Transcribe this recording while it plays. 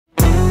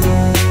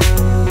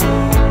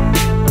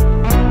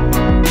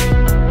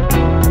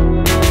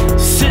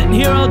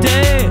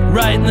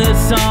writing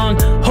this song.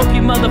 Hope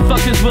you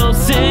motherfuckers will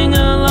sing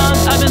along.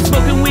 I've been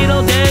smoking weed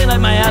all day like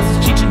my ass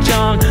is Cheech and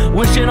Chong,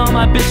 wishing all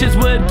my bitches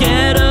would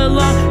get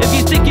along. If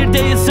you think your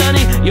day is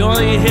sunny, you're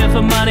only here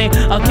for money.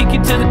 I'll kick you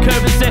to the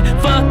curb and say,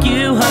 fuck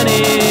you,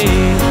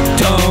 honey.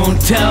 Don't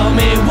tell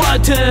me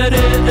what to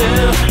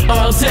do, or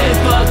I'll say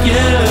fuck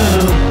you.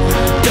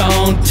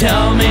 Don't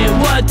tell me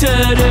what to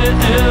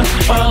do,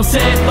 or I'll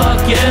say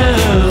fuck you.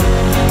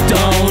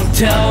 Don't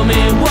tell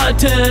me what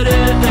to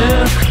do,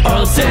 or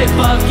I'll say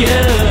fuck you.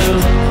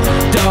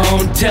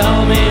 Don't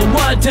tell me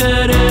what to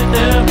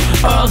do,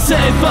 or I'll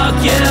say fuck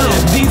you.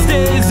 These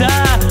days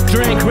I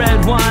drink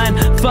red wine,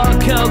 fuck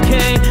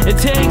cocaine, it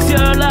takes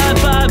your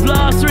life. I've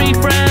lost 3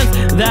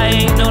 friends, that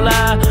ain't no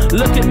lie.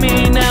 Look at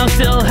me now,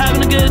 still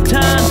having a good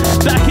time.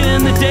 Back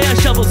in the day I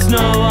shoveled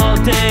snow all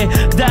day.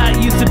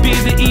 That used to be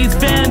the East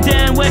Van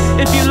Dam way.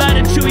 If you light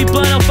a chewy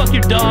blunt, I'll fuck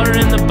your daughter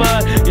in the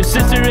butt, your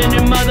sister and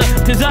your mother,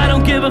 cause I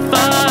don't give a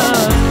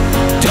fuck.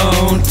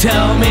 Don't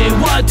tell me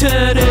what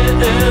to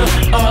do,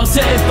 or I'll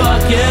say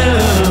fuck you.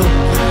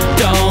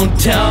 Don't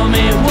tell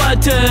me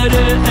what to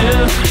do,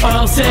 or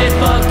I'll say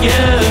fuck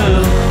you.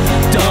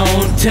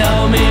 Don't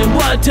tell me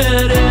what to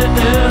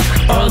do,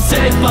 or I'll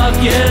say fuck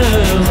you.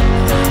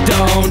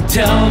 Don't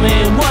tell me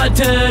what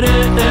to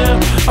do,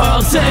 or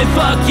I'll say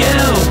fuck you.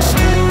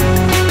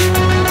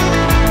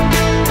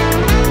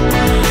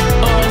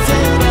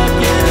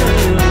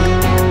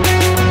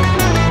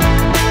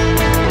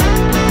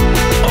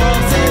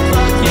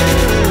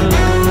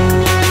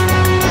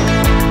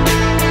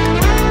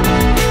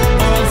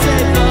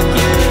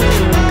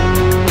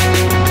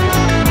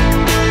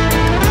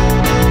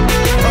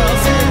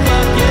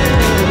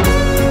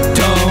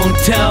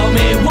 Tell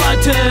me what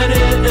to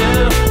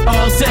do, or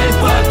I'll say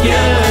fuck you.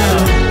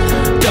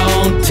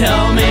 Don't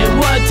tell me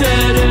what to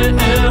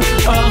do,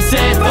 or I'll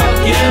say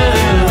fuck you.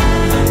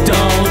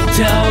 Don't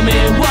tell me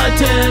what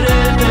to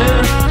do,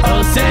 or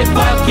I'll say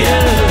fuck you.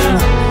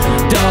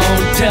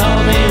 Don't tell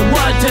me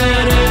what to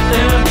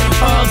do,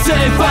 or I'll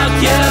say fuck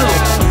you.